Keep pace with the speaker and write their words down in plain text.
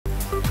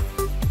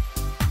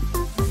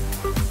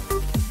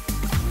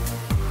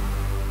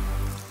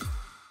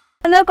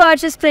Hello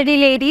gorgeous pretty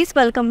ladies,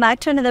 welcome back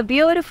to another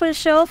beautiful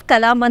show of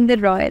Kalamandir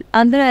Royale.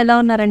 అందరూ ఎలా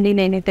ఉన్నారండి?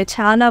 నేనైతే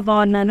చాలా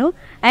బాగున్నాను.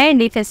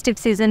 అండ్ ఈ ఫెస్టివ్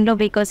సీజన్లో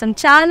మీకోసం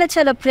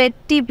చాలా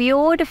ప్రతి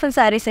బ్యూటిఫుల్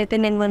సారీస్ అయితే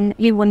నేను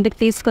ఈ ముందుకు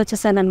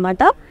తీసుకొచ్చేసాను అనమాట.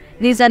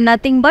 These are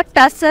nothing but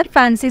tussar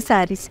fancy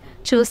saris.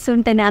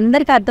 చూస్తుంటేనే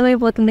అందరికీ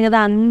అర్థమైపోతుంది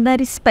కదా,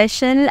 అందరి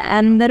స్పెషల్,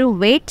 అందరూ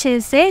వెయిట్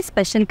చేసే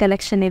స్పెషల్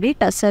కలెక్షన్ ఇవి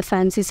టస్సర్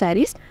ఫ్యాన్సీ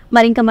సారీస్.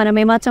 మరి ఇంకా మనం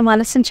ఏమాత్రం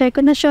ఆలస్యం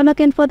చేయకుండా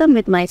షోలోకి వెళ్ళిపోదాం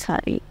with my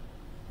sorry.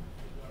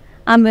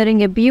 I'm wearing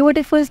a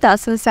beautiful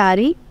tassel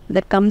saree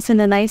that comes in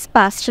a nice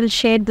pastel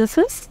shade. This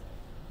is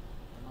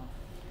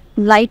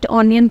light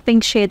onion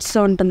pink shades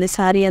లో ఉంటుంది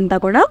సారీ అంతా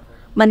కూడా.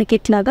 మనకి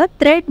ఇట్లాగా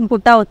థ్రెడ్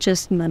బుటా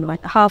వచ్చేస్తుంది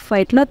అనమాట. హాఫ్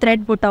వైట్లో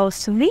థ్రెడ్ బుటా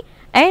వస్తుంది.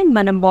 అండ్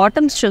మనం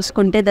బాటమ్స్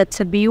చూసుకుంటే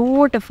దట్స్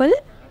బ్యూటిఫుల్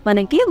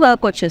మనకి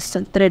వర్క్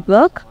వచ్చేస్తుంది, thread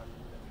work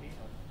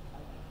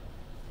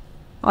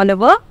all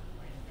over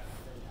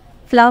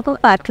flower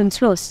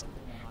ప్యాటర్న్స్లో వస్తుంది.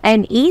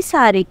 అండ్ ఈ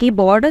సారీకి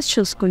బార్డర్స్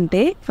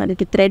చూసుకుంటే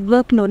మనకి థ్రెడ్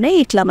వర్క్లోనే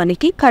ఇట్లా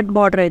మనకి కట్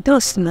బార్డర్ అయితే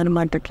వస్తుంది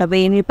అనమాట. ఇట్లా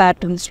వేణి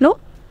ప్యాటర్న్స్లో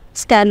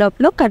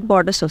స్కాలప్లో కట్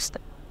బార్డర్స్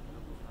వస్తాయి.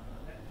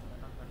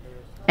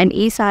 అండ్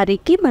ఈ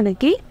సారీకి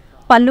మనకి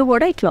పళ్ళు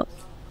కూడా ఇట్లా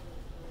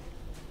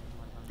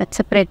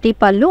దట్స్ ప్రతి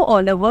పళ్ళు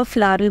ఆల్ ఓవర్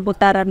ఫ్లవర్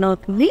బుట్ట రన్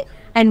అవుతుంది.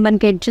 అండ్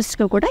మనకి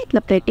ఎడ్జెస్లో కూడా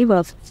ఇట్లా ప్రతి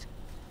వర్క్స్.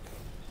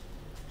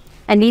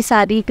 అండ్ ఈ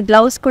సారీకి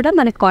బ్లౌజ్ కూడా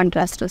మనకి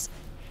కాంట్రాస్ట్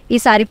వస్తుంది. ఈ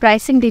సారీ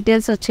ప్రైసింగ్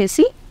డీటెయిల్స్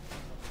వచ్చేసి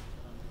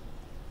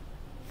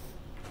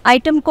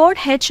item code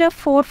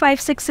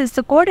HF456 is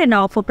the code and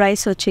offer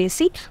price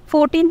వచ్చేసి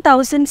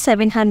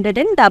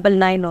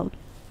 14,799.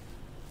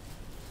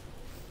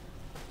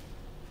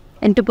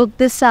 And to book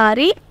this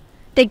saree,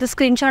 take the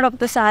screenshot of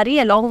the saree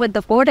along with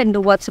the code and do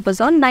WhatsApp us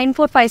on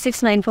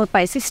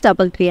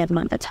 9456945633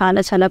 అనమాట.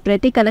 చాలా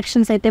ప్రతి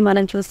collections అయితే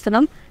మనం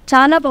చూస్తున్నాం.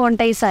 చాలా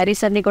బాగుంటాయి ఈ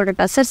సారీస్ అన్నీ కూడా.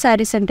 టస్సర్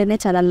సారీస్ అంటేనే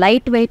చాలా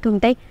లైట్ వెయిట్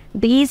ఉంటాయి,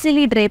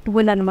 ఈజీలీ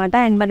డ్రేపబుల్ అనమాట.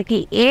 అండ్ మనకి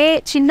ఏ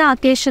చిన్న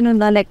అకేషన్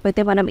ఉందా,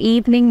 లేకపోతే మనం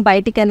ఈవినింగ్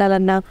బయటికి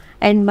వెళ్ళాలన్నా,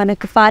 అండ్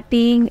మనకి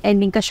పార్టీయింగ్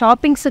అండ్ ఇంకా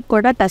షాపింగ్స్కి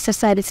కూడా టస్సర్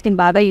సారీస్ని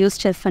బాగా యూస్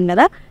చేస్తాం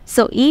కదా.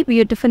 సో ఈ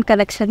బ్యూటిఫుల్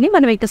కలెక్షన్ని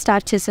మనం ఇక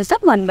స్టార్ట్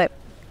చేసేసాం one by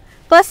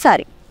first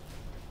sorry.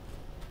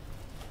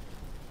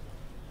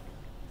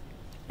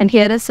 And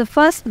here is the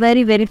first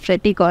very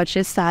pretty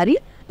gorgeous saree.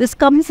 This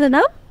comes in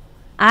a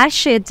ash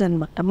shades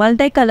అనమాట.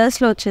 మల్టీ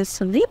కలర్స్లో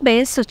వచ్చేస్తుంది.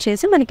 బేస్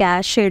వచ్చేసి మనకి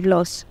యాష్ షేడ్లో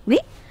వస్తుంది.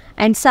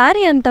 అండ్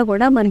సారీ అంతా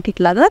కూడా మనకి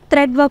ఇట్లాగా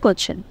థ్రెడ్ వర్క్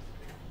వచ్చింది.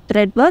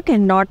 థ్రెడ్ వర్క్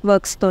అండ్ నాట్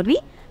వర్క్స్తోని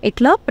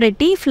ఇట్లా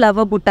ప్రతి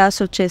ఫ్లవర్ బుటాస్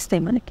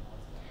వచ్చేస్తాయి మనకి.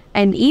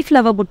 అండ్ ఈ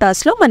ఫ్లవర్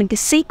బుటాస్లో మనకి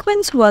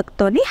సీక్వెన్స్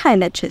వర్క్తోని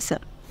హైలైట్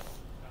చేశారు.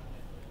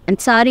 అండ్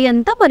సారీ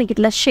అంతా మనకి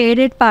ఇట్లా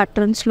షేడెడ్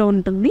ప్యాటర్న్స్లో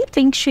ఉంటుంది.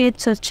 పింక్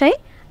షేడ్స్ వచ్చాయి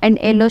అండ్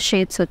ఎల్లో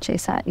షేడ్స్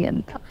వచ్చాయి సారీ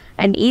అంతా.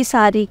 అండ్ ఈ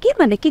సారీకి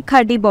మనకి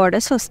కడ్డీ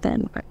బార్డర్స్ వస్తాయి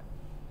అన్నమాట.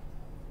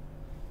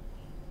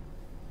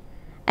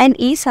 అండ్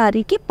ఈ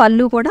సారీకి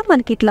పళ్ళు కూడా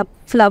మనకి ఇట్లా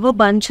ఫ్లవర్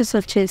బంచెస్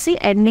వచ్చేసి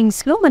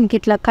ఎండింగ్స్లో మనకి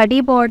ఇట్లా కడ్డీ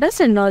borders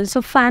and also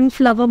fan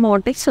flower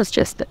motifs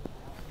వచ్చేస్తాయి.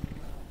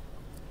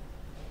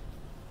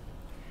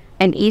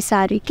 అండ్ ఈ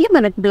సారీకి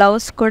మనకి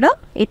బ్లౌజ్ కూడా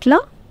ఇట్లా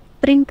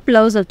ప్రింట్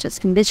బ్లౌజ్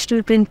వచ్చేస్తుంది.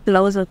 డిజిటల్ ప్రింట్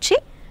బ్లౌజ్ వచ్చి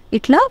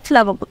ఇట్లా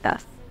ఫ్లవర్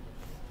బుటాస్.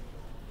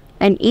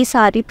 అండ్ ఈ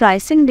సారీ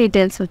ప్రైసింగ్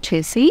డీటెయిల్స్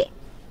వచ్చేసి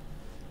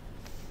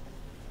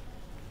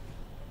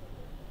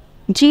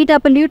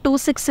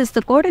GW26 is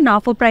the code and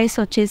offer price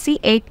వచ్చేసి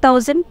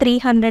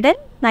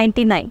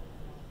 8,399.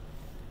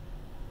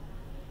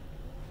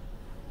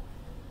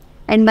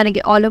 అండ్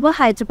మనకి all over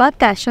Hyderabad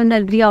cash on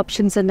delivery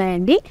options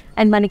ఉన్నాయండి.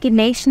 అండ్ మనకి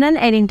నేషనల్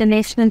అండ్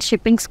ఇంటర్నేషనల్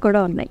షిప్పింగ్స్ కూడా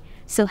ఉన్నాయి.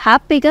 సో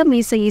హ్యాపీగా మీ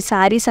ఈ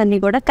శారీస్ అన్నీ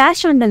కూడా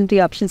క్యాష్ ఆన్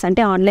డెలివరీ ఆప్షన్స్,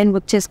 అంటే ఆన్లైన్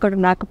బుక్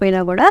చేసుకోవడం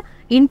రాకపోయినా కూడా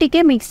ఇంటికే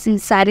మీకు ఈ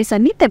శారీస్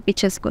అన్నీ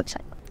తెప్పించేసుకోవచ్చు.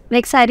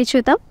 నెక్స్ట్ శారీ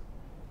చూద్దాం.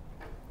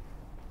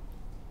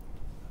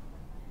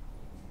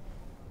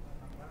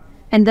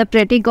 And the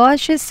pretty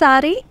gorgeous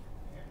sorry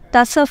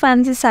tussar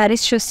fancy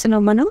saris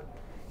చూస్తున్నాం మనం.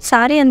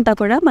 సారీ అంతా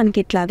కూడా మనకి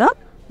ఇట్లాగా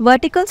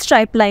వర్టికల్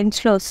స్ట్రైప్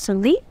లైన్స్లో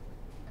వస్తుంది.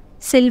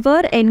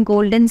 Silver and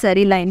golden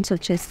zari lines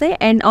వచ్చేస్తాయి.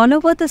 And all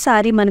over the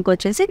sorry మనకు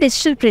వచ్చేసి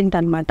డిజిటల్ ప్రింట్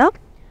అనమాట.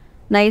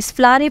 Nice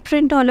ఫ్లారీ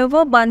print all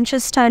over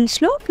bunches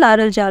స్టైల్స్లో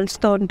floral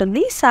జాల్స్తో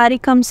ఉంటుంది. Sorry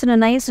comes in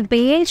nice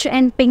beige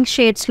and pink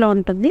షేడ్స్లో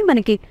ఉంటుంది.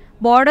 మనకి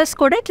బార్డర్స్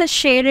కూడా ఇట్లా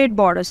షేడెడ్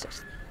బార్డర్స్.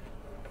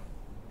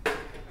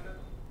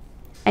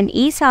 అండ్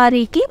ఈ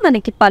సారీకి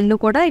మనకి పళ్ళు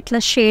కూడా ఇట్లా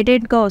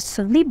షేడెడ్గా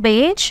వస్తుంది,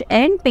 beige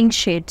and pink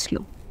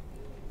షేడ్స్లో.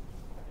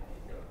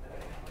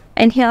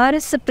 And here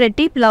is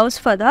pretty blouse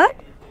for the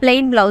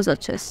plain blouse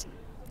వచ్చేసి.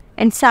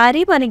 అండ్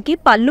సారీ మనకి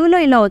పళ్ళులో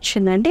ఇలా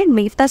వచ్చిందంటే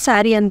మిగతా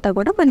సారీ అంతా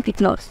కూడా మనకి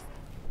ఇట్లా వస్తుంది.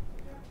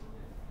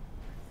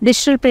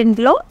 డిజిటల్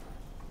ప్రింట్లో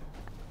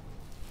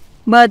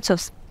బర్డ్స్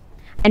వస్తుంది.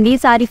 అండ్ ఈ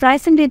సారీ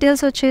ప్రైసింగ్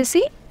డీటెయిల్స్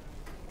వచ్చేసి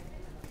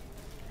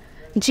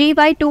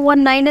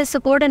GY219 is the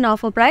code and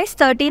offer price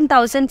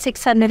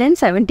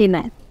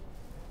 13,679.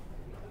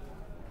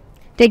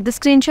 Take the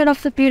screenshot of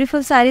the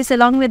beautiful sarees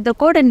along with the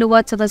code and do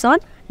WhatsApp us on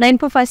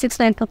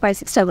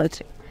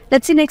 9456945633.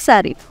 Let's see next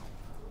saree.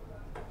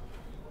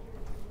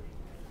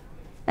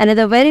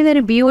 Another very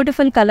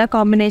beautiful color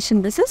combination.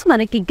 This is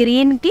manaki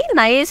green ki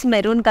nice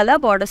maroon color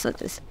borders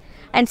వచ్చేసి.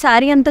 And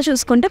saree anta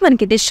చూసుకుంటే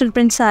మనకి digital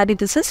print saree.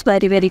 This is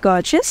very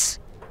gorgeous.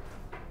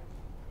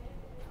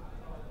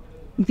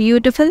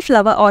 Beautiful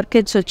flower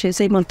orchids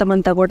వచ్చేసి మొత్తం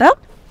అంతా కూడా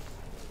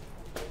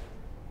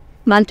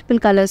multiple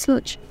కలర్స్లో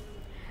వచ్చి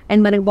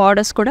and మనకి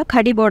బార్డర్స్ కూడా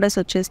ఖడీ బార్డర్స్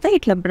వచ్చేస్తాయి.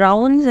 ఇట్లా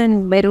బ్రౌన్స్ అండ్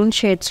మెరూన్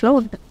షేడ్స్లో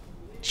ఉంటుంది,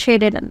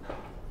 షేడెడ్ అన్న.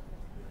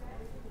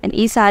 అండ్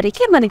ఈ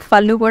సారీకి మనకి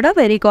పళ్ళు కూడా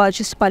వెరీ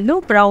గార్జియస్ పళ్ళు,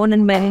 బ్రౌన్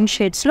అండ్ మెరూన్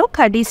షేడ్స్లో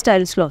ఖడీ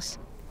స్టైల్స్లో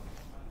వస్తుంది.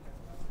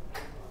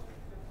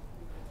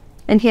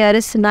 And here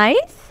is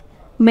nice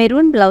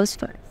maroon blouse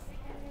for.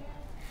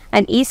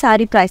 And ఈ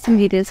సారీ ప్రైసింగ్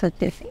డీటెయిల్స్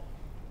వచ్చేసి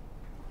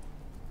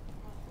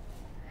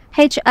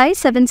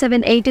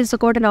HI778 is the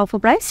code and offer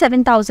price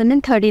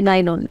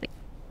 7,039 only.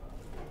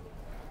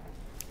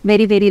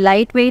 Very very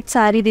light weight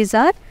sorry these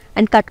are.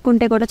 And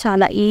కట్టుకుంటే కూడా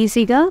చాలా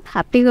ఈజీగా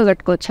హ్యాపీగా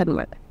కట్టుకోవచ్చు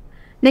అనమాట.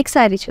 నెక్స్ట్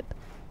సారీ చూద్దాం.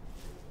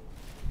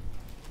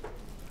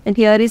 And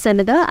here is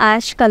another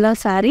ash colour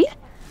sorry.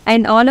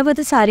 And all over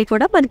the sorry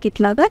కూడా మనకి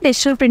ఇట్లాగా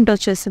డిజిటల్ ప్రింట్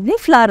వచ్చేసింది,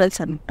 ఫ్లారల్స్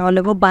అనమాట. All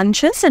over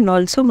bunches and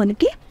also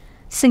మనకి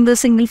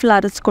సింగిల్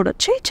ఫ్లారల్స్ కూడా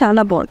వచ్చాయి.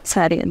 చాలా బాగుంది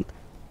సారీ అంతా.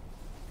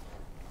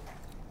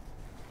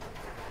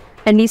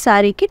 అండ్ ఈ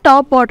సారీకి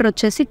టాప్ బార్డర్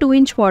వచ్చేసి 2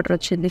 inch బార్డర్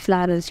వచ్చింది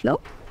ఫ్లారల్స్లో.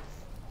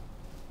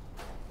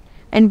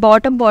 అండ్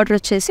బాటమ్ బార్డర్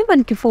వచ్చేసి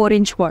మనకి 4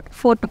 inch border,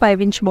 4 to 5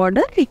 inch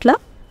border ఇట్లా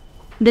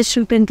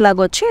డిజిటల్ ప్రింట్ లాగా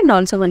వచ్చి అండ్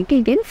ఆల్సో మనకి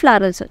ఇంకేం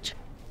ఫ్లారల్స్ వచ్చాయి.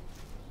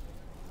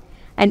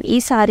 అండ్ ఈ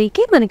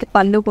సారీకి మనకి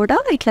పళ్ళు కూడా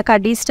ఇట్లా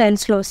కడ్డీ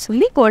స్టైల్స్లో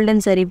వస్తుంది,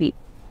 golden zari weave.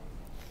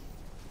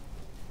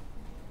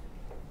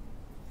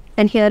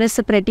 And here is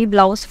pretty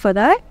blouse for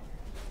that.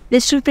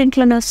 Digital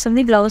ప్రింట్లోనే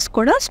వస్తుంది బ్లౌజ్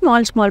కూడా,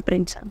 small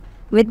prints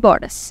with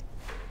borders.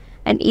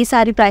 And ఈ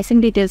సారీ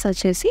ప్రైసింగ్ డీటెయిల్స్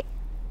వచ్చేసి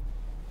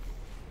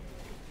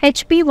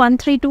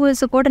HP132 is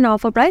the code and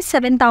offer price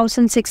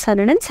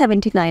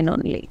 7,679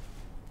 only.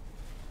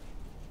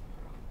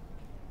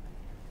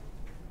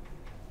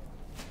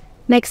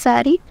 Next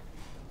sorry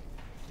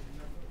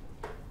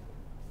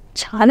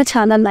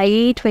చాలా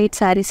లైట్ వెయిట్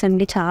శారీస్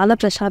అండి, చాలా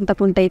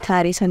ప్రశాంతంగా ఉంటాయి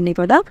శారీస్ అన్నీ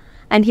కూడా.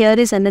 And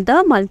here is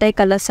another multi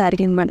colour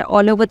sari అనమాట.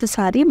 ఆల్ ఓవర్ ద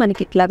శారీ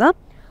మనకి ఇట్లాగా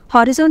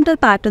హారిజాంటల్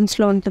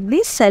ప్యాటర్న్స్లో ఉంటుంది,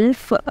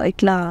 సెల్ఫ్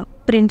ఇట్లా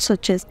ప్రింట్స్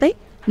వచ్చేస్తాయి,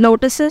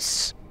 lotuses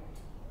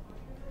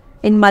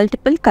in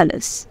multiple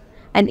colours.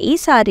 And ఈ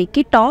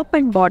సారీకి టాప్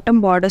అండ్ బాటమ్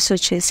బార్డర్స్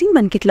వచ్చేసి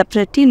మనకి ఇట్లా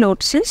ప్రతి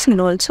లోటసెస్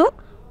అండ్ ఆల్సో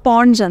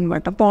పాండ్స్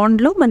అనమాట.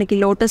 పాండ్లో మనకి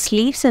లోటస్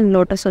లీవ్స్ అండ్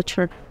లోటస్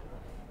వచ్చినట్టు.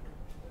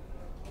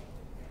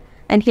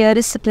 అండ్ హియర్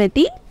ఇస్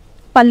ప్రతి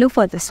పళ్ళు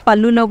ఫర్ దిస్.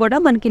 పళ్ళులో కూడా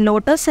మనకి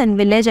లోటస్ అండ్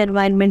విలేజ్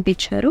ఎన్వైరన్మెంట్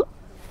ఇచ్చారు,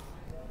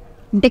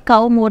 అంటే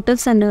కౌ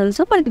మోటివ్స్ అండ్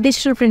ఆల్సో మనకి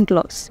డిజిటల్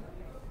ప్రింట్లో వస్తుంది.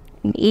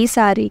 ఈ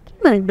సారీకి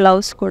మనకి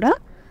బ్లౌజ్ కూడా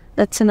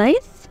that's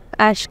nice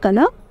ash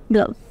colour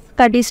blouse,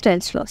 కడ్డీ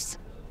స్టైల్స్లో వస్తుంది.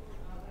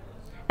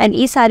 అండ్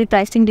ఈ సారీ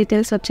ప్రైసింగ్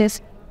డీటెయిల్స్ వచ్చేసి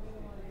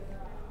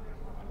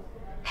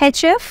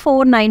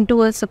HF492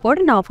 will support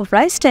an offer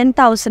price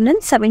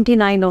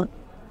 10,079 on.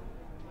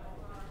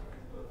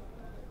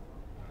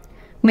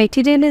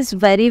 Material is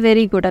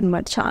very good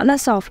అనమాట, చాలా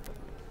సాఫ్ట్.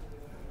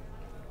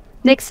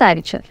 నెక్స్ట్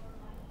సారీ చూడండి.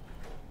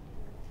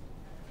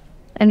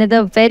 And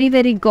the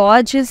very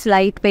gorgeous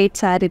light weight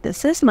sorry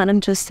this is. మనం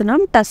చూస్తున్నాం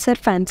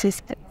tussar fancy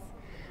sorry.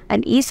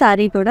 And ఈ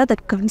సారీ కూడా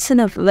that comes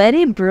in a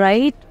very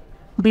bright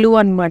blue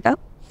అనమాట.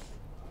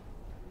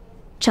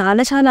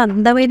 చాలా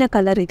అందమైన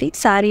కలర్ ఇది.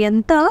 సారీ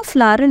అంతా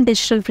ఫ్లారల్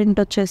డిజిటల్ ప్రింట్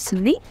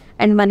వచ్చేస్తుంది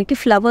అండ్ మనకి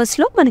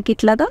ఫ్లవర్స్లో మనకి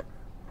ఇట్లాగా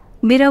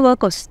మిర్రర్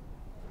వర్క్ వస్తుంది.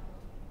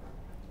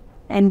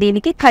 అండ్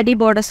దీనికి కడీ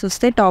బార్డర్స్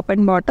వస్తాయి top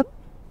and bottom.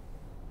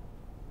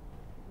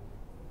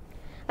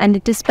 And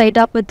it is పైడ్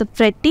up with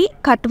pretty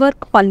cut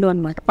work పళ్ళు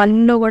అనమాట.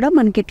 పళ్ళులో కూడా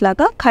మనకి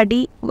ఇట్లాగా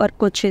కడీ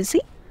వర్క్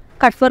వచ్చేసి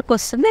కట్ వర్క్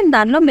వస్తుంది అండ్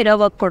దానిలో మిర్రర్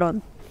వర్క్ కూడా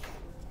ఉంది.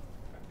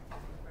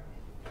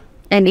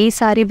 అండ్ ఈ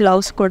సారీ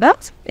బ్లౌజ్ కూడా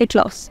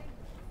ఇట్లా వస్తుంది.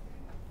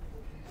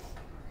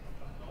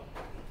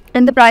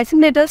 And the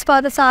pricing details for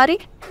the saree.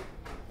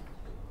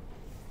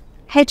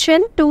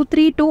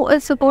 HN232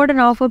 is support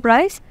and offer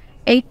price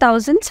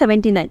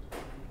 8,079.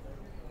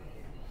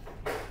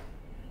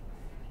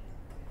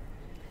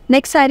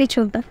 Next sorry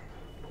చూద్దాం.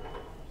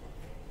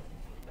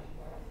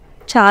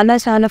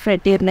 చాలా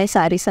ఫ్రెట్టి ఉన్నాయి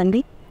సారీస్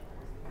అండి.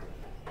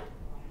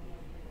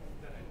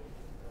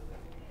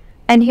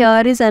 And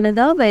here is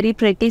another very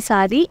pretty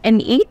sorry.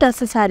 And ఈ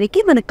టస్సర్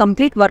సారీకి మనకి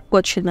కంప్లీట్ వర్క్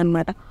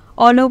వచ్చిందనమాట.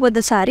 ఆల్ ఓవర్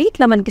ద సారీ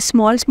ఇట్లా మనకి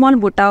స్మాల్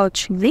బుటా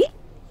వచ్చింది.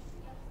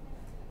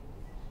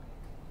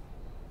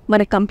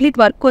 మనకి కంప్లీట్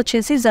వర్క్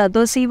వచ్చేసి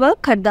zardozi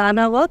work,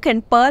 ఖర్దానా work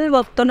and pearl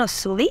వర్క్తో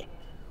వస్తుంది.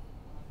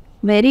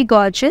 Very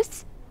gorgeous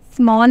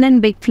small and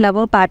big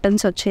flower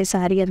patterns వచ్చే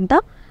సారీ అంతా.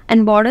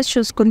 అండ్ బార్డర్స్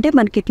చూసుకుంటే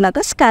మనకి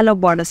ఇట్లాగా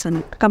స్కాలప్ బార్డర్స్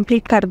అన్నమాట.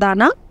 Complete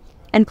ఖర్దానా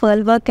and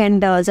pearl work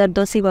and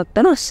zardozi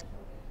వర్క్తో వస్తుంది.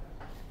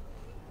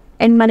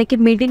 అండ్ మనకి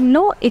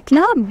మిడిల్లో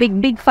ఇట్లా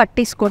బిగ్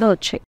ఫట్టీస్ కూడా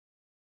వచ్చాయి.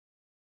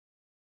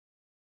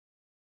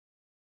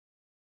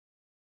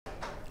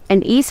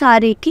 అండ్ ఈ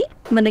సారీకి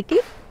మనకి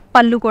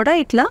పళ్ళు కూడా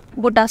ఇట్లా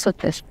బుటాస్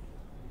వచ్చేస్తాయి.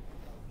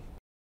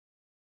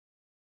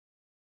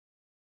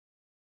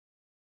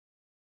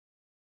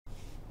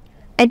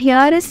 And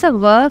here is a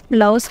work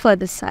blouse for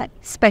this sorry.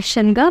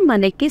 స్పెషల్గా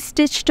మనకి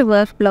స్టిచ్డ్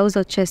వర్క్ బ్లౌజ్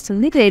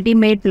వచ్చేస్తుంది,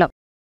 readymade blouse.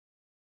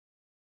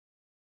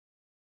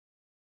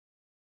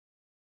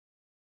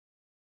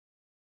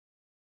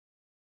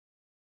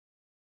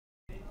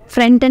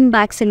 Front and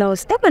backs ఇలా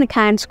వస్తే మనకి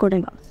హ్యాండ్స్ కూడా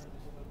ఇలా వస్తాయి.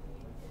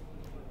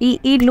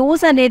 ఈ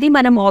లూజ్ అనేది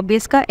మనం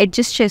ఆబ్వియస్గా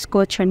అడ్జస్ట్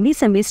చేసుకోవచ్చు అండి.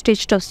 సెమీ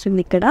స్టిచ్డ్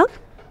వస్తుంది ఇక్కడ.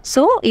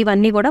 సో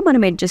ఇవన్నీ కూడా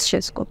మనం అడ్జస్ట్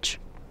చేసుకోవచ్చు.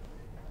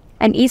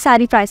 అండ్ ఈ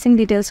సారీ ప్రైసింగ్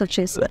డీటెయిల్స్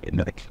వచ్చేసి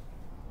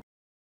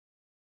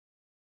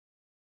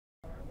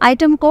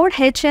item code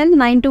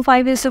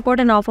HL925 is the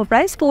code and offer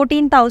price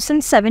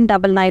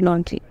 14,799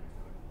 only.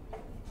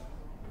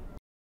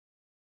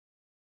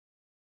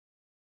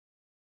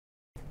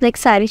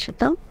 Next sorry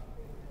చూద్దాం.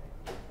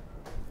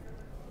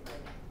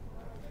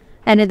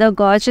 another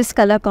gorgeous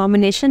color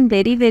combination,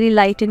 very very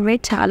light in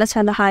weight, చాలా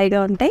చాలా హాయిగా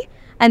ఉంటాయి.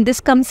 And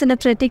this comes in a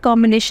pretty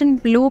combination,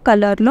 blue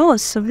కలర్లో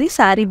వస్తుంది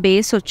sorry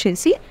base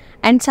వచ్చేసి.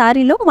 And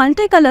సారీలో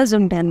multi colours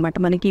ఉంటాయి అనమాట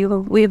మనకి.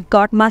 Weave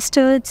got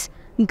mustards,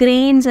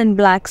 Greens and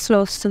బ్లాక్స్లో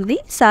వస్తుంది.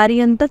 సారీ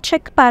అంతా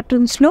చెక్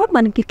ప్యాటర్న్స్లో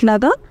మనకి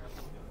ఇట్లాగా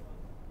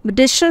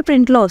డిజిటల్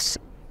ప్రింట్లో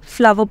వస్తుంది.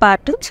 Flower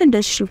patterns and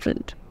digital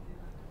print.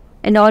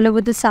 And all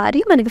over the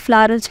sorry మనకి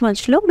ఫ్లారల్స్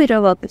మధ్యలో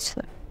మిర్రర్ వర్క్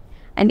ఇస్తుంది.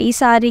 అండ్ ఈ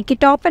సారీకి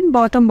టాప్ అండ్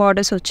బాటమ్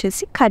బార్డర్స్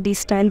వచ్చేసి khadi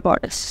style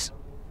borders.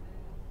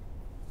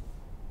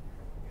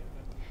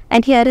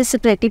 And here is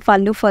pretty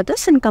పళ్ళు for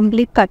this and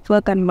complete cut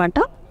work అనమాట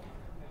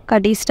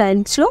ఖడీ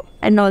స్టైల్స్లో.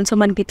 అండ్ ఆల్సో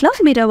మనకి ఇట్లా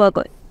మిర్రర్ వర్క్.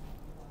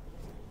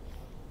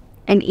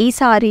 అండ్ ఈ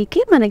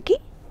సారీకి మనకి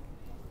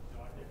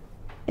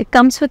it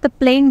comes with a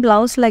plain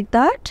blouse like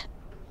that.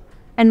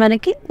 And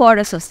మనకి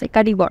బార్డర్స్ వస్తాయి,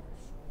 khadi border.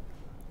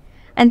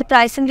 And the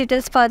pricing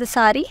details for the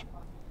sorry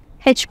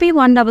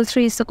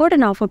HP133 is the code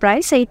and offer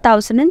price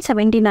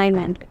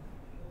 8,079.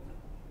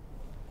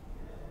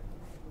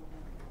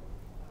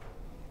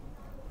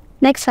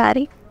 Next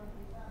saree.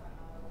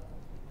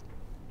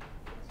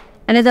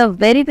 Another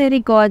very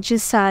very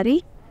gorgeous saree.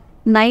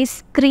 Nice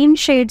cream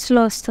shades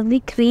lo vastundi,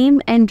 cream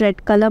and red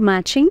color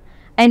matching.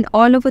 And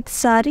all over the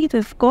saree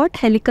we've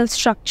got helical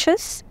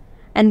structures.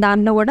 And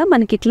danlo kuda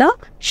manaki itla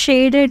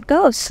shaded ga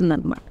vastundi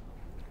annamata.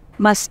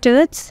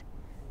 Mustards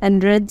and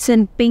reds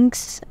and pinks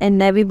and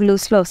navy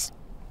blues లో.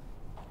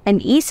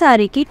 And ఈ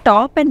సారీకి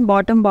top and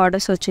bottom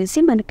borders వచ్చేసి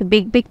మనకి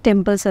big big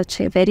temples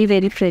వచ్చాయి, very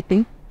very pretty.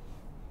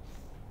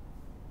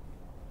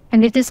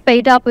 And it is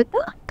paid up with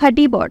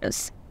khadi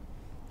borders.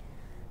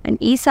 And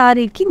ఈ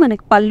సారీకి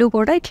మనకి పళ్ళు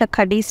కూడా ఇట్లా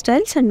ఖడీ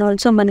స్టైల్స్ అండ్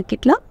ఆల్సో మనకి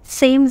ఇట్లా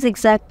సేమ్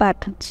జిగ్జాగ్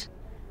ప్యాటర్న్స్,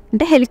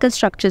 అంటే హెలికల్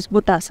స్ట్రక్చర్స్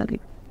బుటాస్ అవి.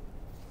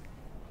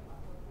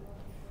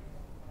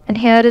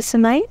 And here is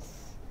nice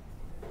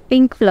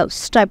pink blouse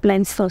stripe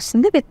లైన్స్తో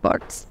వస్తుంది విత్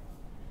బార్డర్స్.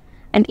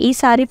 అండ్ ఈ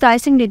సారీ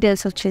ప్రైసింగ్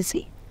డీటెయిల్స్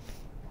వచ్చేసి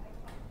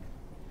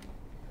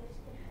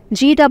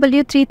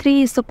GW33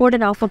 is the code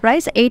and offer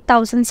price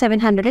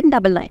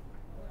 8,799.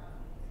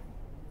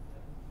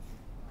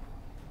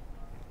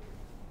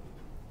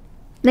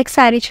 Next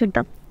saree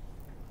చూద్దాం.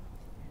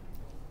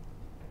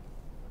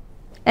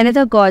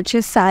 Another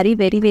gorgeous saree,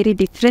 very very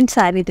different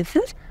saree this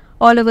is.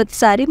 All over the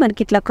saree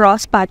మనకి ఇట్లా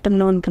cross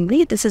ప్యాటర్న్లో ఉంటుంది.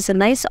 This is a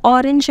nice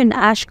orange and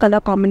ash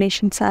color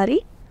combination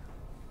saree.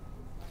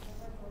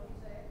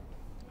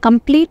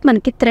 Complete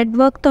మనకి thread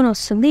వర్క్తో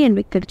వస్తుంది. And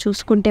ఇక్కడ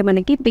చూసుకుంటే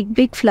మనకి బిగ్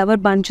బిగ్ ఫ్లవర్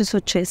బంచెస్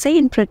వచ్చేసాయి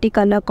ఇన్ ప్రతి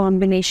colour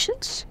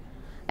combinations.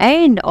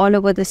 And all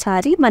over the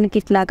sorry మనకి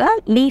ఇట్లాగా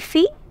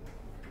లీఫీ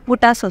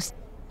బుటాస్ వస్తాయి,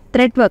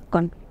 థ్రెడ్ వర్క్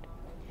కాంబినేషన్.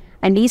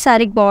 అండ్ ఈ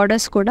సారీకి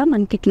బార్డర్స్ కూడా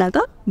మనకి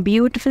ఇట్లాగా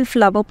beautiful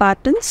flower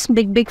patterns,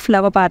 big big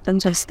flower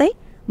patterns వస్తాయి,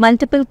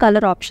 మల్టిపుల్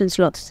కలర్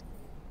ఆప్షన్స్లో వస్తాయి.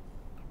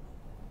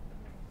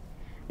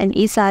 అండ్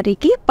ఈ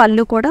సారీకి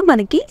పళ్ళు కూడా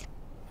మనకి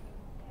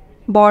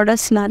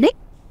బార్డర్స్ లానే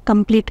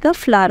కంప్లీట్గా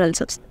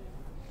ఫ్లారల్స్ వస్తాయి.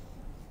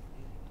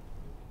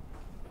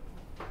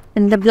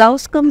 And the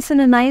blouse comes in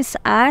a nice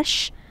ash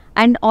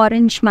and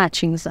orange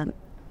matching zone,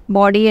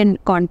 body and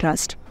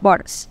contrast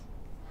borders.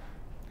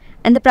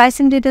 And the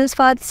pricing details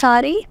for the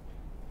saree,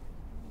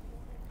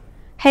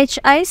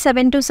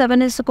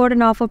 HI727 is the code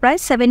and offer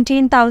price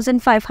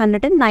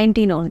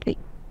 17,519 only.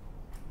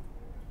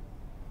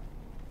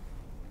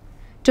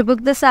 To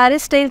book the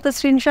sarees, take the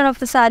screenshot of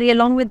the saree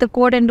along with the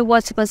code and do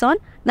WhatsApp us on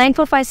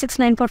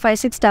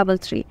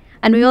 9456945633.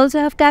 And we also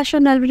have cash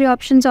on delivery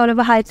options all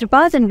over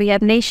Hyderabad, and we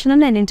have national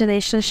and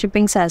international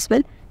shippings as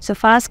well. So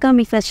fast గా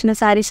మీకు నచ్చిన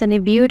sarees అనే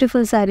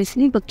beautiful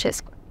సారీస్ని book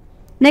చేసుకోండి.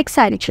 Next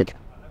sorry చూద్దాం.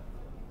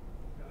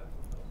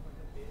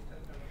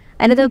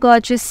 Another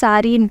gorgeous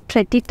saree in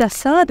pretty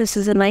Tusser. This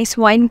is a nice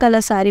wine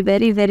color saree,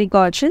 very very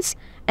gorgeous.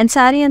 And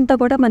saree అంతా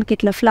కూడా మనకి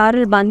ఇట్లా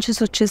ఫ్లారల్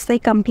బంచెస్ వచ్చేస్తాయి,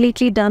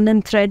 completely done in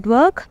thread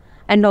work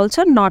and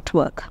also knot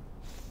work.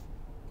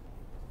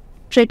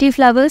 Pretty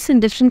flowers in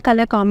different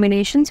color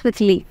combinations with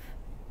leaf.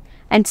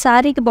 And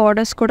సారీకి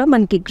borders కూడా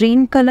మనకి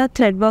green colour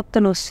thread వర్క్తో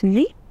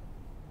వస్తుంది.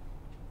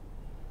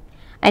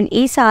 అండ్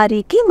ఈ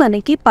సారీకి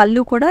మనకి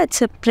పళ్ళు కూడా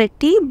ఇట్స్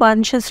ప్రెటీ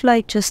బంచెస్లో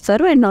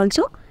ఇచ్చేస్తారు అండ్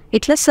ఆల్సో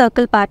ఇట్లా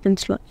సర్కిల్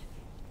ప్యాటర్న్స్లో.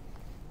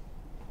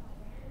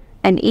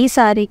 అండ్ ఈ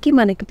సారీకి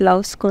మనకి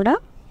బ్లౌజ్ కూడా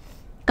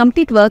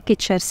కంప్లీట్ వర్క్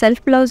ఇచ్చారు,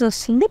 సెల్ఫ్ బ్లౌజ్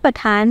వస్తుంది బట్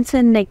హ్యాండ్స్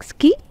అండ్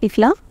నెక్స్కి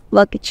ఇట్లా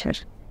వర్క్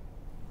ఇచ్చారు.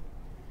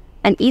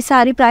 అండ్ ఈ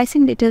సారీ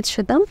ప్రైసింగ్ డీటెయిల్స్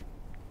చూద్దాం.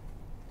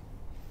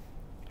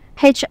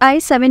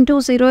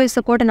 HI720 is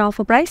the code and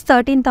offer price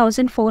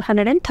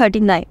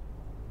 13,439.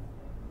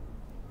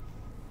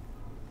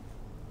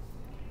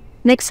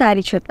 Next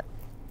saree చూద్దాం.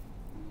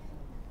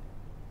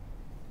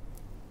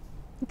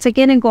 It's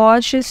again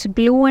gorgeous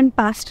blue and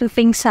పాస్టల్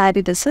pink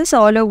sari. This is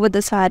all over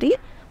the sari.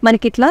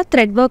 మనకి ఇట్లా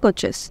thread work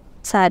వచ్చేసి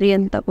శారీ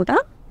అంతా కూడా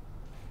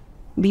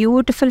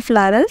బ్యూటిఫుల్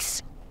ఫ్లారల్స్,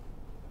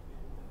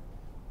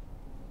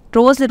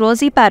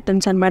 రోజీ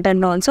ప్యాటర్న్స్ అనమాట.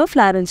 అండ్ ఆల్సో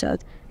ఫ్లారల్స్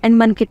అండ్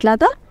మనకి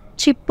ఇట్లాగా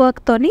చిప్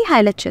వర్క్తోని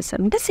హైలైట్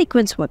చేశారు, అంటే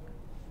సీక్వెన్స్ వర్క్.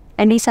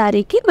 అండ్ ఈ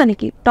శారీకి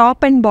మనకి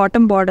టాప్ అండ్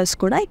బాటమ్ బార్డర్స్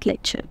కూడా ఇట్లా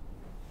ఇచ్చారు.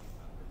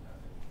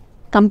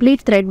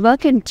 Complete thread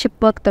work and chip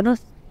వర్క్తో.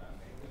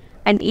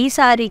 అండ్ ఈ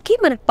శారీకి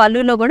మనకి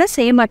పళ్ళులో కూడా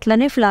సేమ్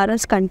అట్లనే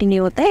ఫ్లారల్స్ కంటిన్యూ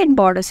అవుతాయి అండ్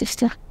బార్డర్స్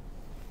ఇస్తారు.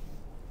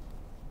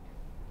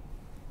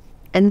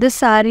 And this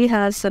sari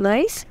has a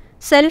nice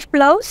self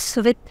blouse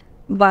with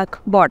work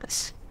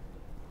borders.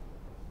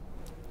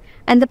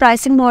 And the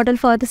pricing model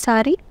for the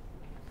saree,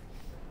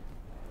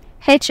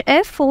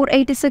 HF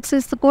 486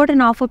 is the code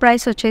and offer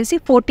price వచ్చేసి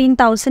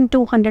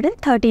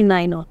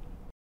 14,239 on.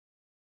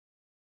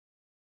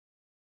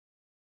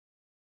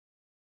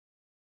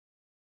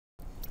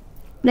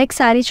 Next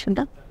saree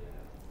చూద్దాం.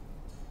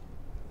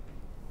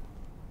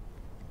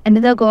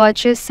 Another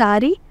gorgeous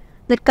saree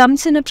that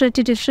comes in a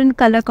pretty different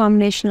color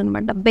combination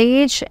అనమాట.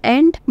 Beige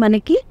and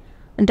మనకి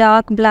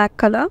dark black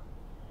color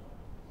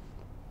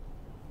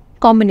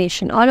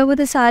combination. All over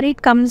the saree it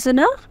comes in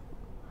a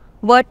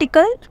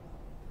vertical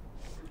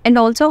and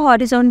also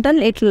horizontal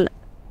little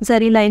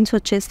zari lines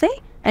వచ్చేస్తాయి.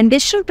 And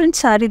digital print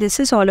saree, this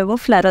is all over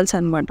florals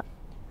అనమాట.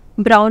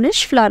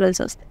 Brownish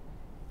florals వస్తాయి.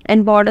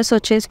 And borders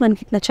వచ్చేసి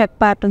మనకి ఇట్లా check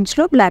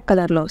ప్యాటర్న్స్లో black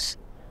కలర్లో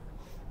వస్తాయి,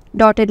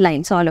 dotted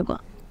lines all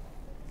over.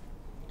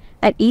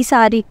 And ఈ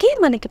శారీకి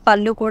మనకి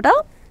పళ్ళు కూడా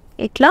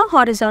ఇట్లా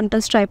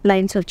హారిజాంటల్ స్ట్రైప్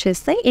లైన్స్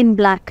వచ్చేస్తాయి in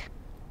black.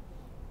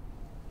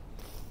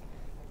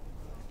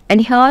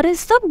 And here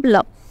is the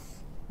blouse,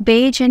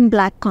 beige and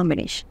black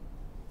combination.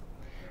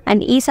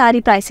 And ఈ సారీ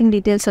ప్రైసింగ్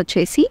డీటెయిల్స్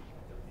వచ్చేసి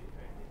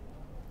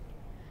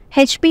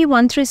HP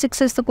 136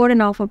 is the code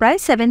and offer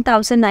price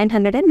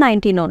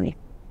 7,919 only.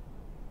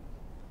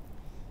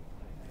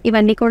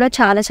 ఇవన్నీ కూడా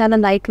చాలా చాలా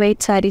లైట్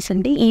వెయిట్ శారీస్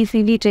అండి,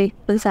 ఈజీలీ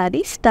డ్రేపబుల్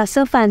శారీస్,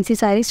 టసర్ ఫ్యాన్సీ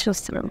శారీస్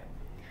చూస్తున్నాం.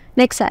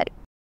 Next sari.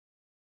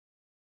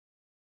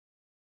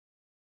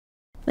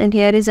 And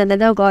here is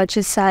another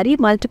gorgeous sari,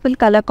 multiple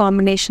colour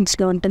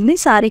కాంబినేషన్స్లో ఉంటుంది.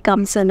 Sari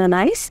comes in a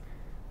nice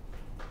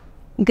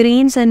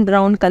greens and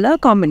brown color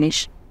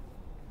combination.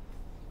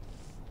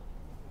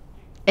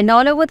 And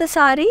all over the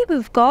saree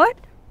we've got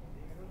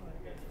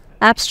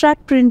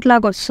abstract print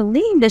laga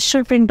vastundi,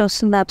 digital print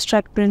vastundi,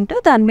 abstract print.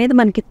 Dani meeda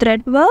manaki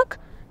thread work,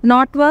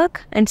 knot work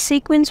and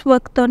sequence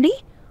work toni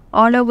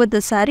all over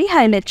the saree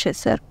highlight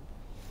chesaru.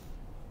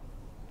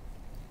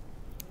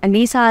 And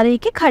ee saree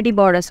ki khadi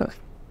borders.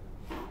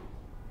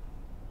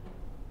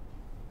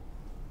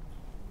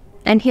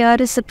 And here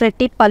is a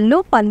pretty pallu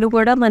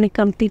kuda manaki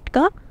complete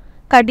ga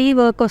khadi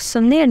work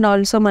వస్తుంది. And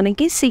also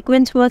మనకి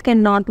sequence work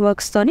and not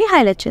వర్క్స్తోని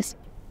highlight చేస్తాం.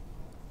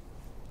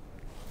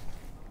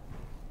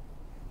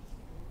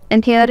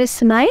 And here is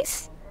nice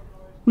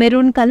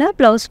maroon colour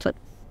blouse for.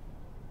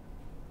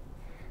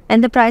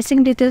 And the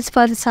pricing details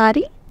for the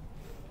sorry,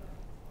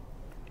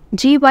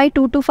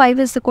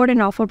 GY225 is the code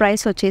and offer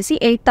price వచ్చేసి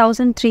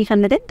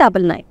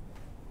 8,399.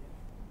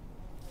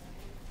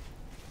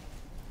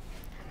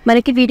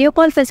 మనకి video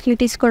call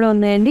facilities కూడా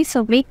ఉన్నాయండి. So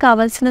మీకు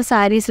కావాల్సిన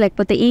శారీస్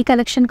లేకపోతే ఈ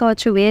collection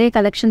కావచ్చు, వేరే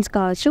కలెక్షన్స్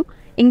కావచ్చు,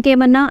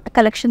 ఇంకేమన్నా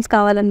కలెక్షన్స్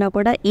కావాలన్నా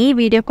కూడా ఈ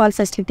వీడియో కాల్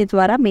ఫెసిలిటీ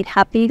ద్వారా మీరు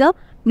హ్యాపీగా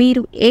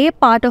మీరు ఏ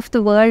పార్ట్ ఆఫ్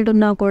ద వరల్డ్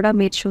ఉన్నా కూడా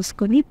మీరు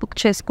చూసుకొని బుక్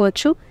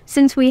చేసుకోవచ్చు.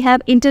 Since we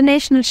have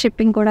international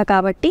shipping కూడా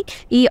కాబట్టి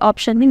ఈ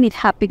ఆప్షన్ని మీరు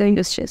హ్యాపీగా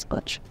యూస్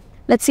చేసుకోవచ్చు.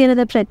 Let's see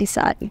another pretty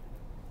sorry.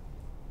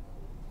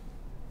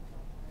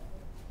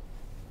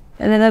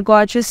 Another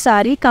gorgeous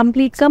sorry,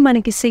 కంప్లీట్గా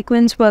మనకి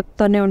సీక్వెన్స్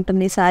వర్క్తోనే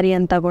ఉంటుంది సారీ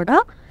అంతా కూడా.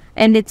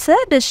 And it's a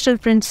digital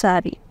print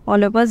sorry,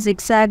 all over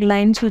zigzag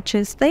lines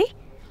వచ్చేస్తాయి,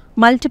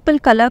 multiple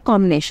colour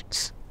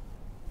combinations.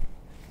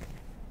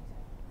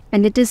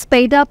 And it is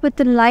paid up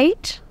with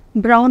light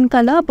brown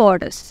colour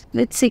borders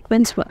with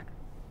sequence work.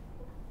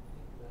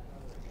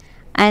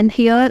 And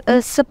here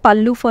is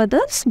పల్లు for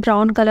this,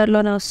 brown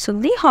కలర్లోనే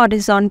వస్తుంది,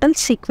 horizontal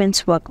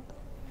sequence work.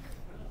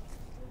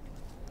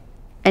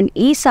 And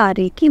ఈ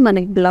సారీకి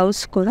మనకి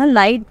blouse కూడా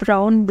light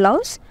brown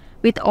blouse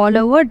with all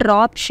over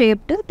drop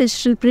shaped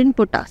digital print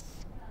buttas.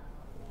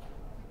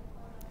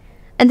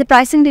 And the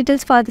pricing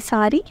details for the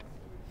sorry,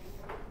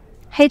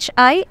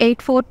 HI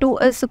 842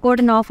 is the code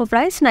and offer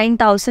price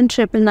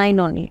 9,999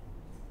 only.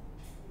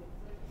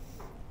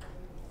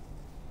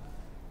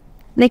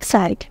 Next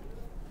side.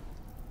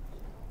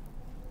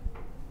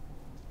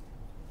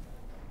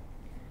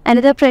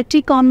 Another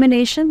pretty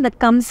combination that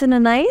comes in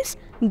a nice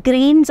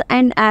Greens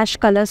and ash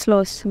కలర్స్లో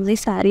వస్తుంది.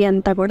 శారీ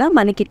అంతా కూడా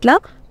మనకి ఇట్లా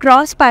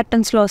cross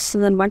ప్యాటర్న్స్లో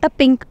వస్తుంది అనమాట.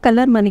 Pink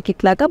colour మనకి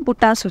ఇట్లాగా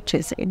బుటాస్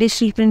వచ్చేసాయి,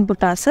 digital print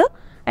buttas.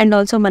 And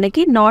also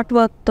మనకి నాట్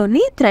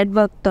వర్క్తోని థ్రెడ్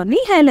వర్క్తోని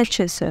హైలైట్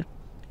చేశారు.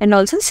 అండ్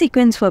ఆల్సో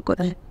సీక్వెన్స్ వర్క్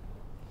కూడా.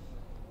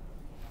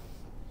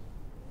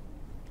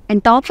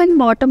 And top and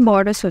bottom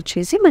borders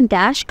వచ్చేసి మనకి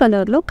యాష్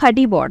కలర్లో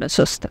కడీ బార్డర్స్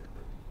వస్తాయి.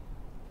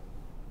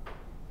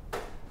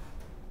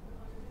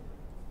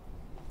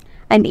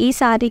 అండ్ ఈ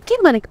శారీకి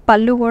మనకి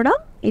పళ్ళు కూడా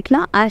ఇట్లా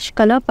యాష్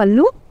కలర్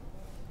పళ్ళు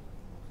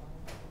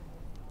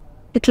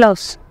ఇట్లా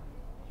వస్తుంది.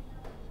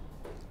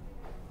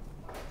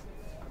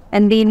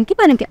 అండ్ దీనికి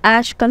మనకి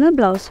ash colour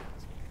blouse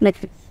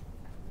neck.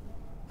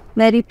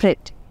 Very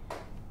pretty.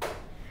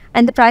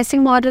 And the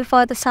pricing model for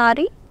the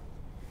saree,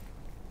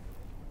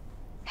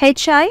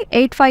 HI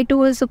 852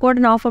 is the code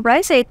and offer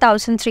price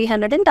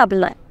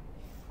 8,399.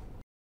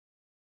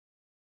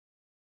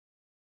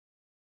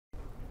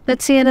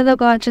 Let's see another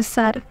gorgeous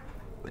saree.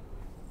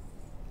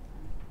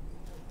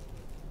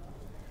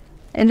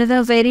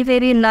 Another very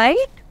very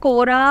light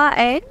Kora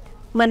and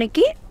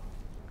manaki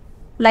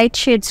light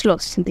shades lo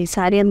vastundi.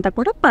 Saree anta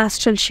kuda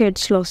pastel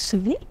shades lo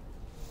vastundi.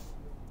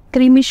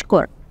 Creamish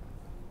core.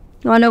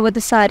 All over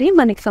the saree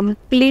మనకి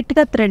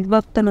కంప్లీట్గా thread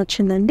వర్క్తో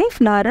వచ్చిందండి.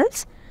 Florals,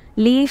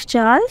 leaf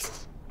జాల్స్,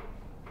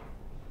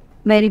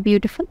 very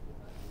beautiful.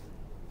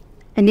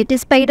 And it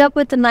is పైడ్ up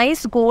with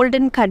nice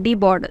golden కడ్డీ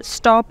borders.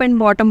 Top and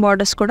bottom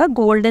borders కూడా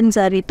golden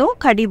జరీతో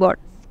కడ్డీ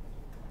border.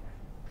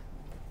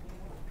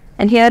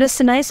 And here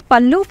is nice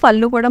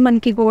పళ్ళు కూడా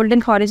మనకి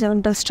golden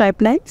horizontal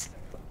stripe lines.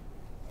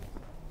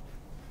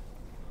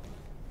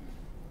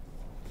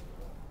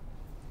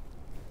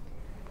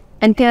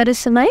 And here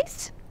is nice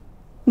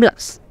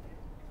blouse.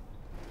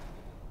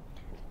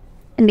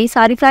 And ఈ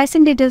sorry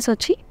pricing details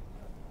వచ్చి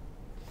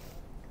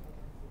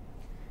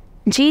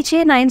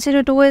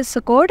GJ902 is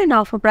the code and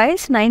offer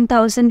price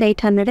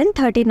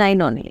 9,839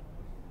 only.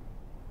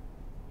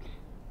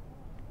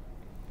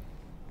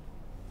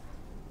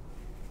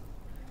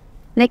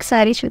 Next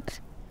saree చూద్దాం.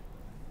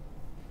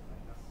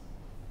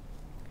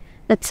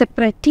 That's a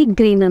pretty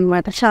green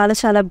అనమాట. చాలా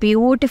చాలా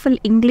beautiful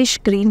English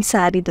green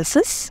sari this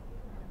is.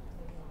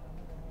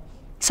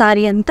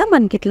 Sorry అంతా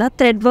మనకి ఇట్లా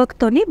thread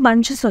వర్క్తోని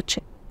bunches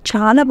వచ్చాయి.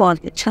 చాలా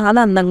బాగుంది, చాలా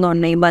అందంగా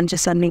ఉన్నాయి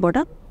బంచెస్ అన్నీ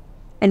కూడా.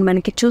 అండ్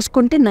మనకి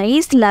చూసుకుంటే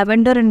నైస్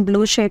లావెండర్ అండ్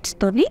బ్లూ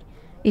షేడ్స్తోని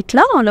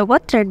ఇట్లా ఆల్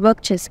ఓవర్ థ్రెడ్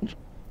వర్క్ చేసింది.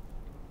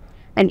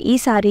 అండ్ ఈ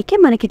శారీకి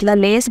మనకి ఇట్లా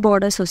లేస్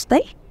బార్డర్స్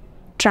వస్తాయి.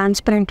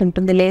 ట్రాన్స్పరెంట్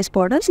ఉంటుంది Lay's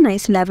borders.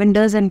 Nice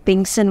lavenders and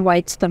pinks and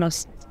వైట్స్తో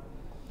వస్తాయి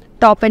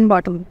top and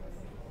bottom.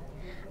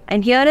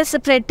 And here is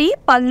pretty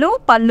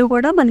పళ్ళు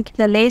కూడా మనకి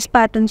ఇట్లా లేస్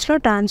ప్యాటర్న్స్లో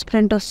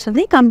ట్రాన్స్పరెంట్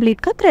వస్తుంది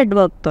కంప్లీట్గా థ్రెడ్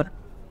వర్క్తో.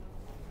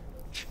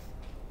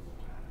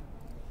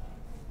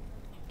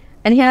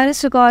 And here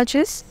is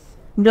gorgeous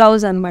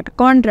blouse అనమాట.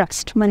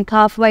 కాంట్రాస్ట్ మనకి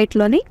హాఫ్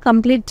వైట్లోని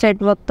కంప్లీట్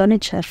థ్రెడ్ వర్క్తో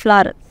ఇచ్చారు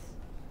flower.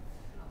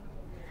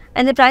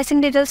 And the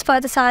pricing details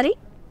for the sorry,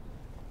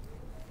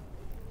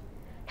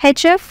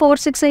 HF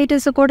 468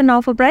 is the code and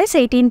offer price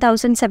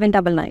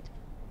 18,799.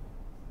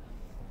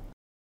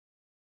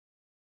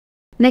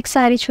 Next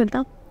sorry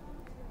చూద్దాం.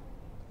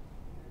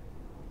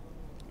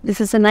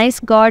 This is a nice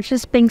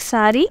gorgeous pink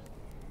sorry.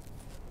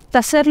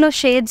 టసర్లో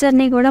shades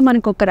అన్నీ కూడా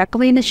మనకు ఒక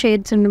రకమైన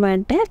షేడ్స్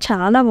ఉన్నాయంటే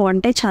చాలా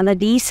బాగుంటాయి. చాలా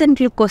డీసెంట్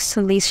లుక్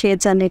వస్తుంది ఈ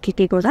షేడ్స్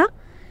అన్నిటికీ కూడా.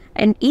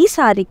 అండ్ ఈ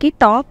సారీకి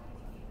top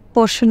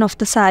portion of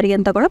the sorry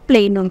అంతా కూడా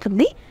ప్లెయిన్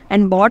ఉంటుంది.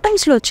 అండ్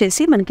బాటమ్స్లో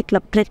వచ్చేసి మనకి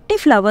ఇట్లా ప్రెట్టి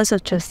ఫ్లవర్స్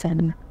వచ్చేస్తాయి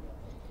అన్నమాట.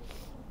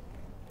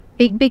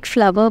 బిగ్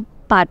ఫ్లవర్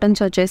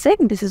ప్యాటర్న్స్ వచ్చేసి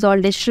this is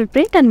all digital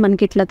print. And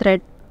మనకి ఇట్లా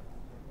థ్రెడ్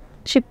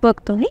షిప్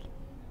వర్క్తో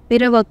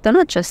మిర్రర్ వర్క్తో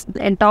వచ్చేస్తుంది.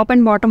 And top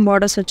and bottom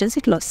borders వచ్చేసి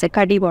ఇట్లా వస్తాయి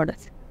కడీ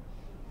బార్డర్స్.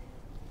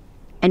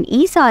 అండ్ ఈ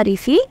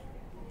సారీకి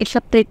ఇట్లా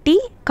ప్రెట్టి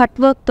కట్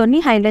వర్క్తో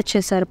హైలైట్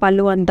చేశారు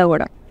పళ్ళు అంతా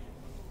కూడా.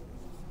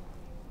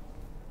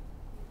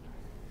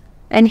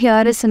 And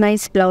here is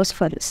nice blouse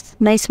for this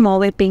nice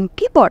మావే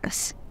పింక్కి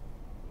borders.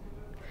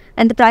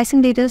 And the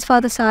pricing details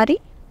for the sorry,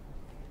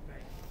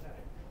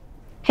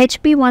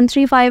 HP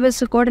 135 is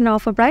the code and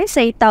offer price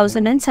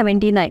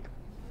 8,079.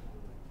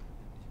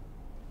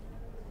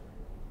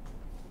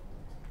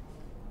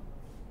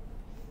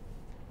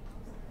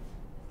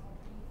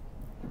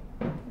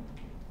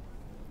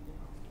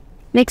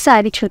 Next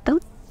sari చూద్దాం.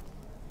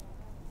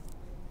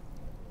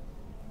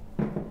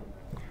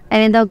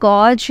 అండ్ ద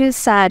గార్జియస్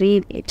శారీ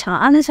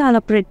చాలా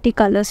చాలా ప్రెట్టి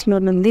కలర్స్లో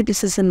ఉంది.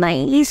 This is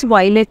nice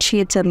violet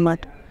shades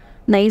అనమాట.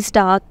 Nice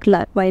dark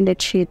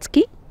violet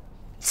షేడ్స్కి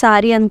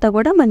sari అంతా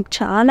కూడా మనకి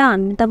చాలా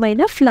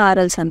అందమైన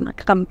ఫ్లారల్స్ అనమాట.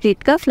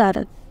 కంప్లీట్గా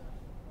floral.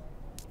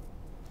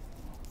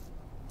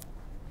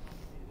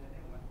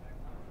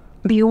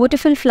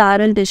 Beautiful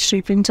floral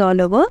digital prints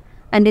all over.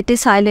 And it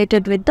is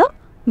highlighted with the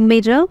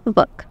mirror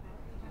work.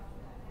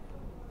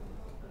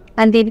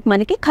 And దీనికి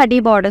మనకి కడీ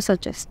బార్డర్స్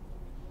వచ్చేస్తాయి.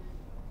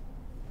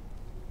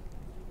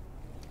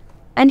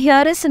 And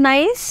here is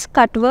nice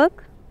cut work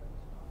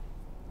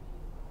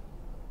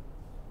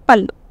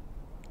పళ్ళు.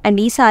 అండ్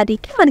ఈ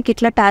సారీకి మనకి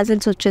ఇట్లా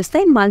టాజిల్స్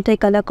వచ్చేస్తాయి multi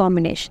colour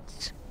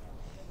combinations.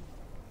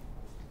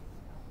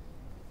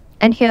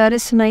 And here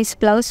is nice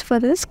blouse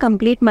for this.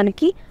 Complete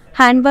మనకి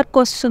హ్యాండ్ వర్క్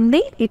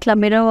వస్తుంది, ఇట్లా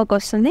మిర్రర్ వర్క్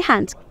వస్తుంది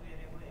హ్యాండ్స్.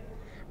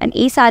 అండ్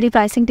ఈ సారీ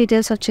ప్రైసింగ్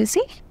డీటెయిల్స్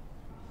వచ్చేసి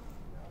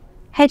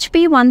HP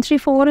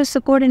 134 is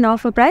the code and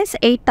offer price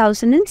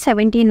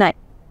 8,079.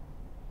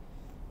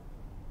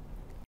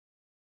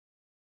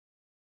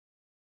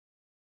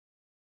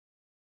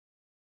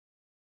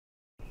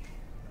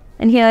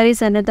 And here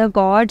is another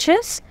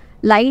gorgeous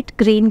light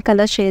green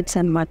color shades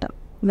anamata.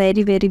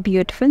 Very very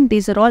beautiful.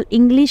 These are all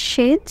English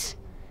shades.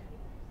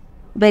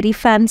 Very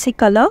fancy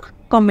color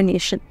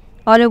combination.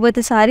 All over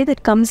the saree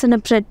that comes in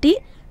a pretty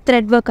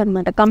thread work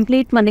anamata.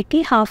 Complete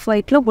manaki half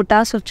white lo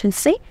buttas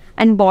vachesi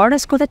and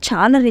borders కూడా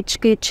చాలా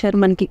రిచ్గా ఇచ్చారు.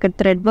 మనకి ఇక్కడ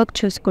thread work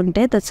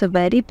చూసుకుంటే that's a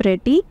very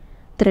pretty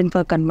thread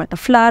work అనమాట.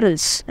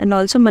 Florals and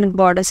also మనకి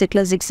borders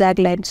ఇట్లా జిగ్జాగ్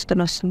లైన్స్తో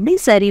వస్తుంది.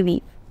 Zari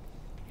weave.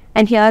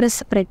 And here is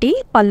pretty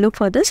పళ్ళు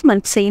ఫర్ దిస్.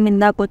 మనకి సేమ్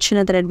ఇందాక వచ్చిన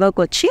థ్రెడ్ వర్క్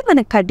వచ్చి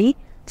మనకి కడ్డీ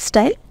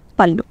స్టైల్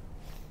పళ్ళు.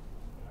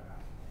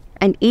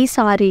 అండ్ ఈ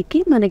సారీకి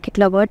మనకి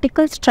ఇట్లా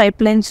వర్టికల్ స్ట్రైప్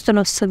లైన్స్తో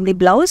వస్తుంది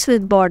blouse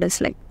with borders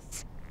like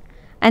this.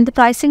 And the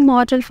pricing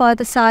model for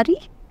the sorry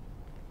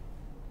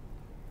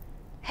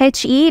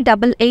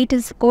HE88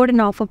 is the code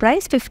and offer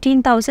price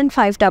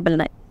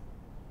 15,599.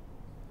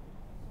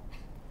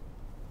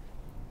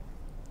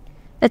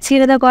 Let's see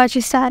the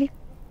gorgeous saree.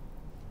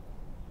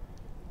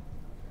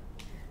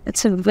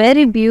 It's a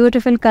very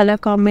beautiful color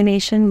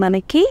combination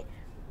manaki.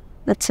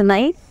 That's a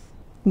nice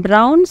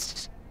browns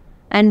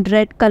and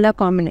red color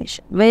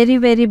combination. Very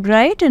very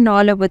bright and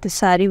all over the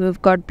saree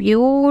we've got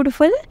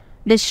beautiful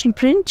digital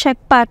print check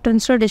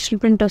patterns lo digital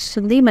print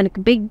vastundi.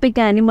 Manaki big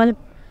animal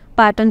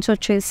patterns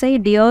వచ్చేసాయి,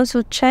 dears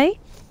వచ్చాయి,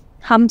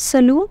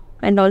 హంసలు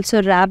and also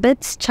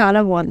rabbits. చాలా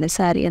బాగుంది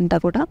శారీ అంతా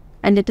కూడా.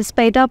 And it is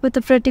పైడ్ up with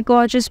pretty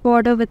gorgeous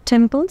border with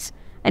temples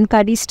and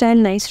khadi style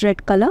nice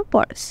red colour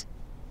borders.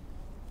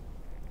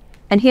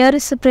 And here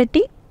is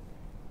pretty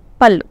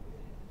పళ్ళు.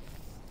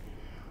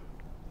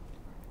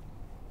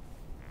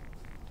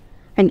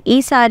 And ఈ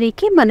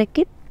శారీకి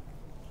మనకి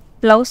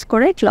బ్లౌజ్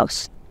కూడా ఇట్లా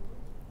వస్తుంది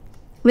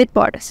with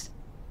borders.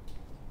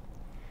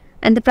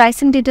 And the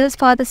pricing details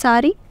for the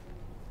sari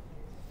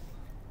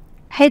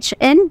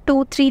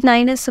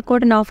HN239 is the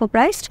code and offer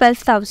price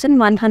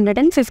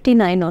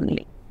 12,159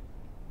 only.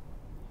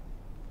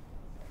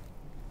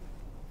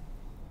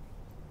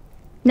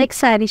 Next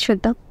saree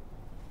చూద్దాం.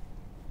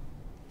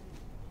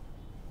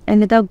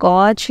 And the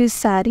gorgeous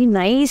saree,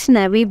 nice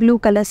navy blue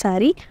color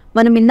saree.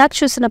 మనం ఇందాక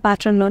చూసిన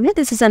ప్యాటర్న్లోనే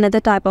this is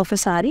another type of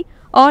a saree.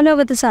 All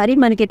over the saree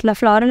మనకి ఇట్లా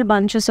floral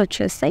bunches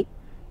వచ్చేస్తాయి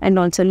and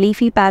also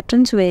leafy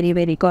patterns very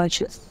very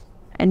gorgeous.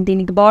 And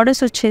దీనికి borders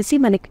వచ్చేసి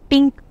మనకి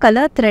pink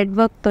colour thread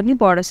వర్క్తో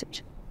బార్డర్స్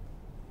వచ్చాయి.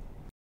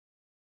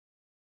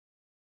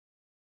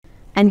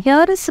 అండ్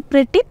హియర్ ఇస్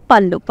ప్రెటీ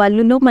పళ్ళు.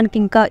 పళ్ళులో మనకి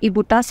ఇంకా ఈ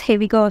బుటాస్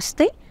హెవీగా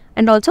వస్తాయి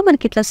అండ్ ఆల్సో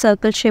మనకి ఇట్లా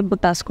సర్కిల్ షేప్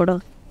బుటాస్ కూడా.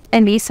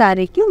 అండ్ ఈ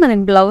శారీకి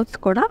మనకి బ్లౌజ్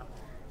కూడా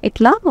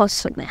ఇట్లా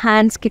వస్తుంది,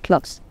 హ్యాండ్స్కి ఇట్లా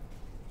వస్తుంది.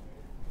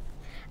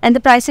 And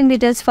the pricing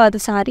details for the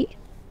sari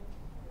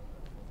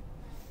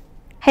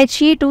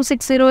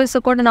HE260 is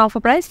the code and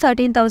offer price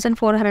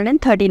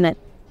 13,439.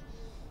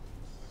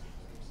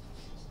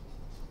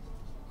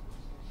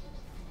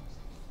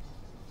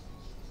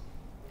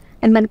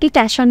 And మనకి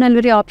క్యాష్ ఆన్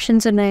డెలివరీ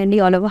ఆప్షన్స్ ఉన్నాయండి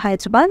all over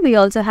Hyderabad. We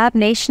also have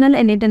national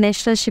and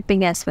international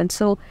shipping as well.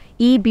 So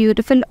ఈ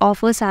beautiful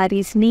offer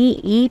శారీస్ని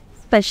ఈ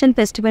special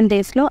festival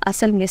డేస్లో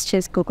అసలు miss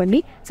చేసుకోకండి.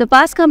 So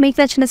పాస్గా మీకు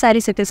నచ్చిన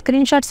శారీస్ అయితే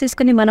స్క్రీన్ షాట్స్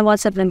తీసుకుని మన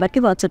వాట్సాప్ నెంబర్కి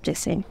వాట్సాప్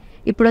చేసేయండి.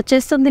 ఇప్పుడు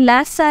వచ్చేస్తుంది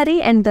last sari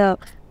and the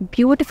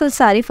beautiful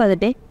sari for the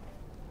day.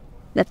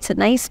 That's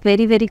nice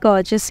very very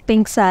gorgeous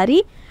pink sari.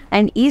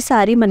 And ఈ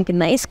శారీ మనకి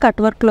నైస్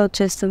కట్ వర్క్లో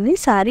వచ్చేస్తుంది.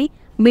 శారీ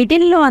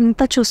మిడిల్లో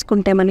అంతా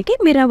చూసుకుంటే మనకి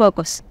మిర్రర్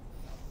వర్క్ వస్తుంది.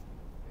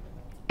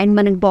 అండ్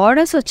మనకి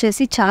బార్డర్స్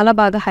వచ్చేసి చాలా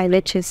బాగా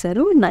హైలైట్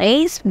చేశారు.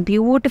 నైస్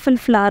బ్యూటిఫుల్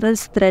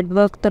ఫ్లవర్స్ థ్రెడ్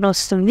వర్క్తో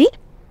వస్తుంది.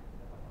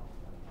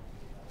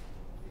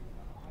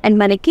 అండ్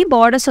మనకి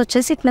బార్డర్స్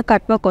వచ్చేసి ఇట్లా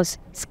కట్ వర్క్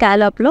వస్తుంది,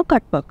 స్కాలప్లో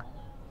cut work.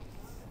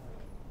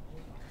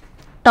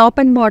 Top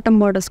and bottom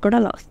borders కూడా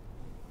అలా వస్తుంది.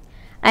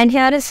 అండ్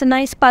హియర్ ఇస్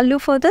నైస్ పళ్ళు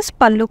ఫర్ దిస్.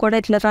 పళ్ళు కూడా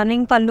ఇట్లా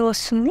రన్నింగ్ పళ్ళు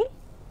వస్తుంది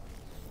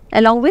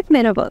along with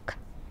mirror work.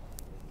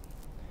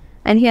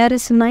 And here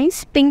is nice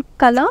pink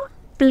colour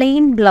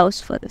plain blouse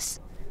for this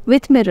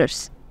with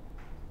mirrors.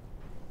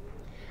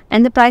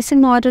 And the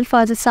pricing model for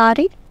the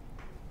saree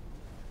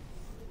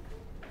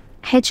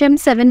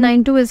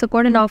HM792 is the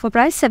code and offer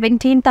price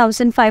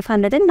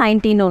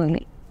 17,519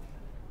 only.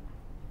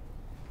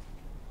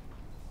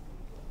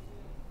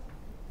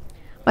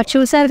 But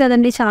చూసారు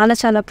కదండి, చాలా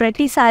చాలా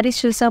ప్రతి శారీస్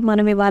చూసాం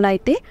మనం. ఇవాళ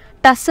అయితే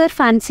tussar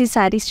fancy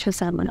saris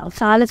చూసాం మనం.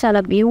 చాలా చాలా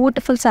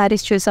బ్యూటిఫుల్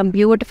శారీస్ చూసాం,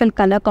 బ్యూటిఫుల్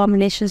కలర్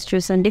కాంబినేషన్స్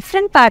చూసాం,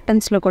 డిఫరెంట్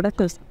ప్యాటర్న్స్లో కూడా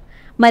చూసాం.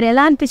 మరి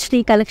ఎలా అనిపించింది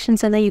ఈ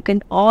కలెక్షన్స్ అన్న you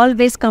can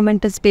always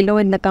comment us below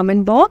in the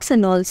comment box,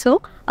 and also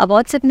our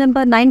WhatsApp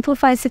number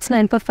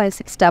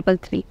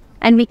 9456945633.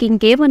 And మీకు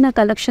ఇంకేమన్నా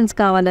కలెక్షన్స్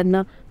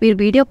కావాలన్నా మీరు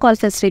వీడియో కాల్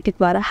ఫెసిలిటీ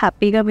ద్వారా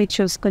హ్యాపీగా మీరు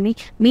చూసుకొని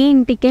మీ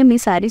ఇంటికే మీ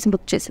శారీస్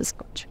బుక్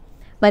చేసేసుకోవచ్చు.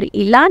 మరి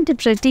ఇలాంటి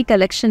ప్రతి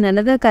కలెక్షన్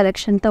అనదర్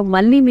కలెక్షన్తో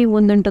మళ్ళీ మీ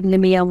ముందుంటుంది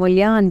మీ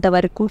అమూల్య.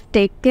 అంతవరకు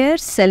టేక్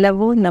కేర్,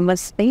 సెలవు,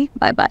 నమస్తే,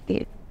 bye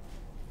bye.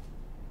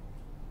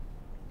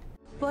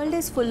 World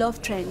is full of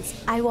trends.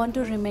 I want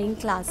to remain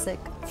classic.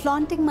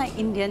 Flaunting my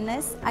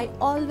Indianness, I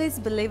always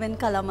believe in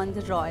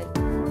Kalamandir Royale.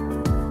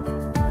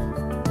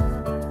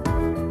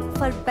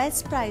 For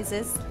best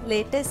prices,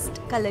 latest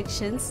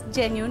collections,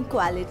 genuine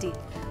quality.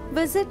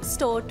 Visit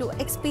store to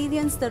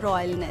experience the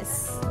royalness.